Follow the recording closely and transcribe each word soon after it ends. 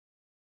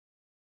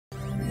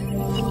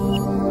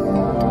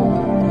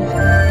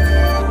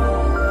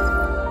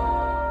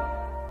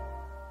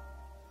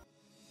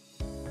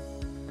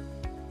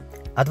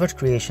Advert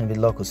creation with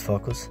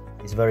LocusFocus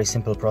is a very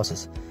simple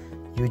process.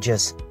 You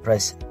just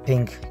press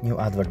pink new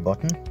advert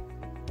button.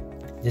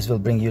 This will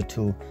bring you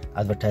to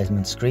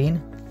advertisement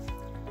screen.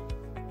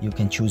 You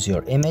can choose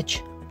your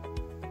image.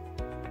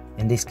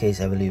 In this case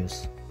I will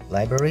use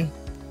library.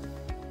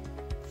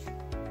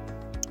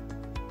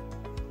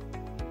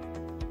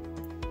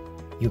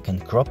 You can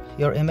crop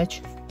your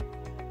image.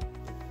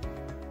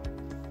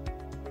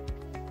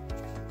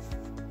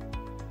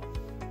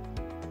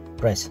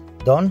 Press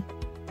done.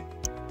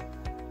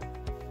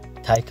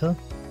 Title,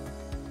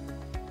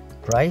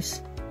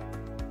 price,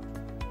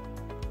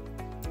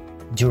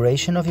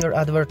 duration of your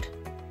advert.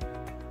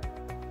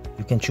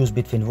 You can choose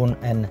between 1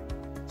 and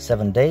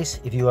 7 days.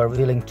 If you are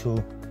willing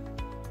to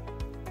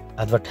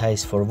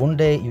advertise for 1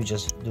 day, you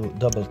just do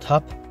double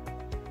tap.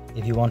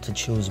 If you want to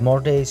choose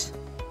more days,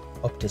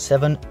 up to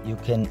 7, you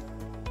can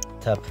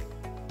tap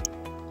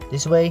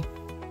this way.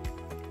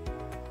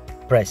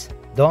 Press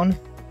done.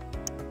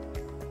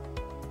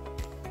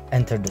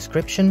 Enter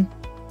description.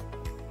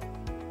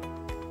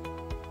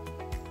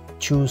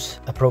 Choose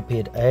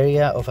appropriate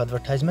area of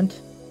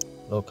advertisement,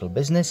 local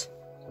business.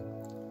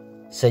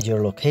 Set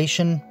your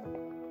location.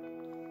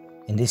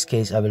 In this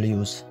case I will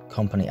use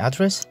company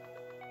address.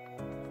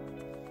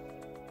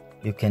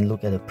 You can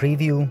look at a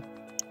preview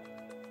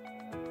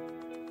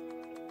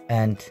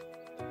and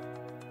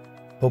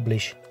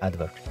publish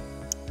advert.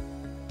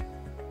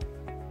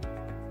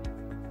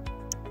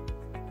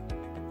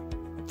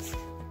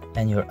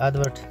 And your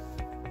advert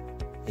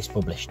is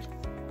published.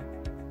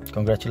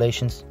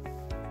 Congratulations.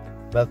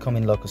 Welcome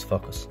in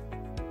LocusFocus.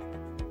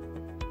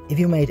 If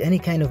you made any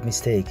kind of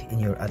mistake in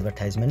your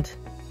advertisement,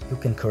 you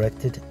can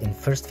correct it in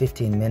first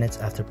 15 minutes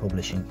after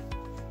publishing.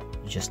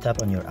 You just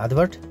tap on your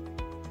advert,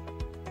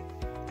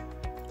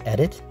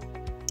 edit.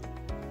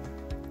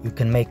 You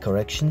can make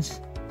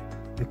corrections.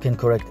 You can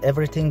correct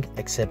everything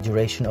except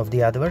duration of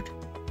the advert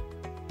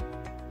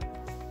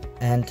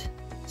and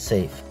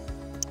save.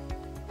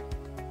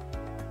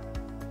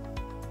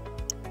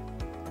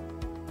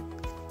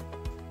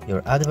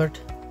 Your advert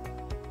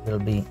will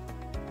be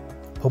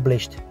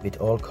published with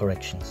all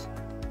corrections.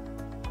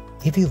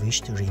 If you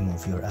wish to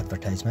remove your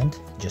advertisement,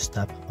 just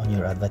tap on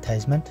your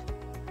advertisement,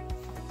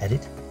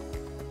 edit,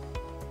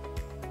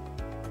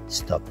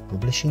 stop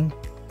publishing.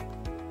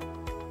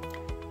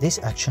 This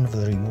action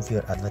will remove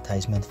your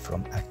advertisement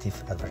from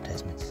active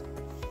advertisements.